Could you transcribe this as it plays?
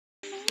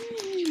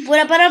What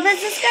up,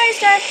 it's the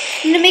Skystar.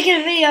 I'm gonna make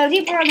a video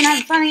deeper and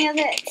have fun with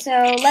it. So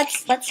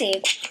let's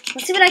see.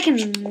 Let's see what I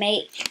can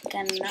make.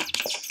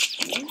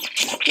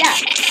 Yeah.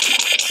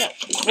 So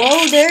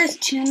whoa, there's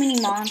too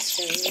many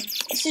monsters.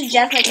 This is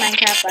just like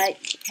Minecraft, but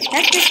you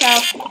test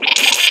yourself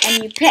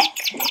and you pick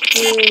who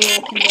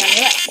can be on your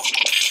list.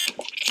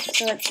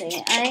 So let's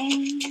see. Let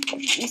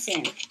me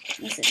see.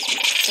 This is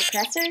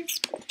suppressor.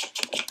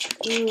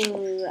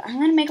 Ooh, I'm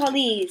gonna make all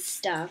these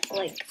stuff,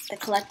 like the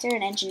collector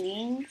and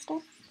engineering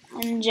stuff.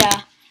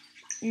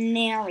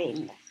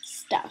 Engineering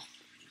stuff.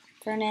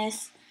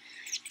 Furnace,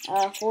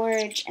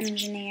 forge,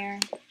 engineer.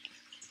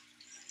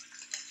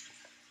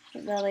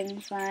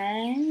 Building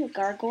 5,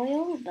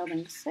 gargoyle,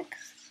 building 6.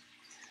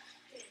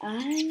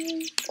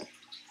 I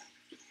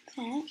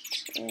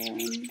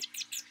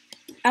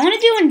want to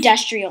do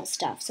industrial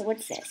stuff. So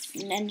what's this?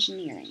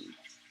 Engineering.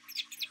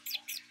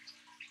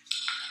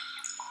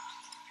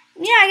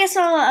 Yeah, I guess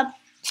I'll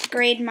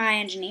upgrade my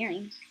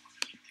engineering.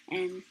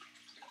 And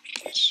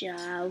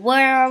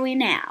where are we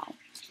now?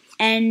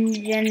 And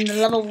in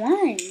level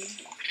 1.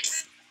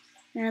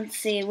 Let's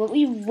see. What do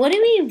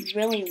we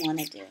really want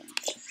to do?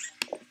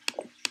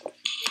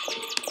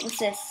 What's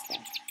this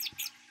stuff?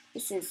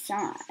 This is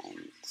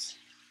signs.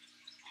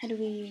 How do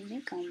we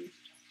make them?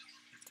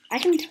 I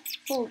can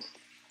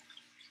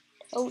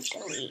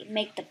totally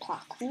make the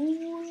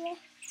parkour,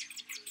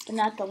 but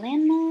not the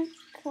landmark.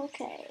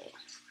 Okay.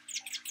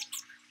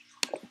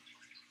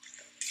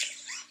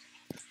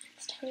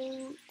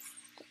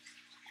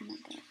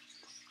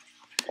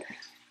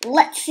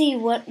 Let's see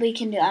what we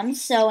can do. I'm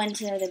so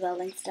into the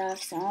building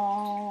stuff, so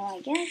I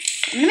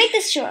guess I'm gonna make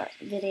this short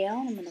video.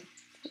 I'm gonna.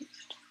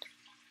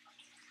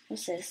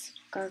 What's this?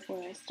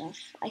 Gargoyle stuff.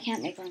 I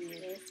can't make one of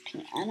these.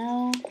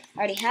 Piano. I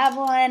already have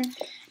one.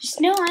 Just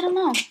no, I don't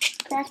know.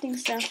 Crafting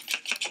stuff.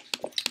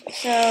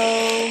 So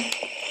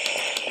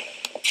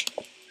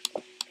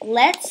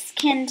let's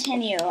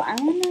continue.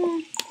 I'm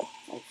gonna.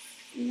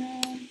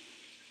 No.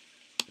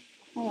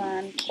 Hold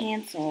on.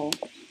 Cancel.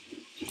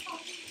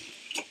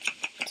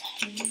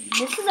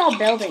 This is all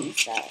building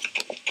stuff.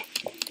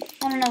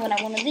 I don't know what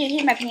I want to do.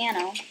 Here's my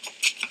piano.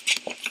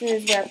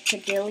 This is where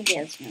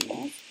Padilha's room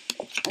is.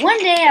 One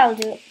day I'll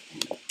do it.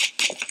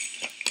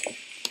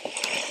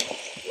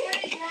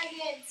 Bearded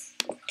dragons.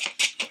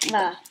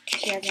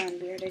 She has her own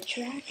bearded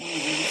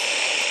dragons.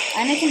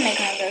 And I can make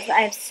one of those.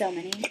 I have so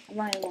many.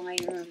 My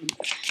wine room,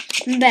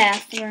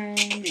 bathroom,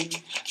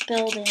 and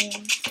building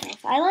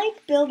stuff. I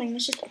like building.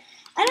 It's just,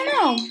 I don't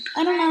know.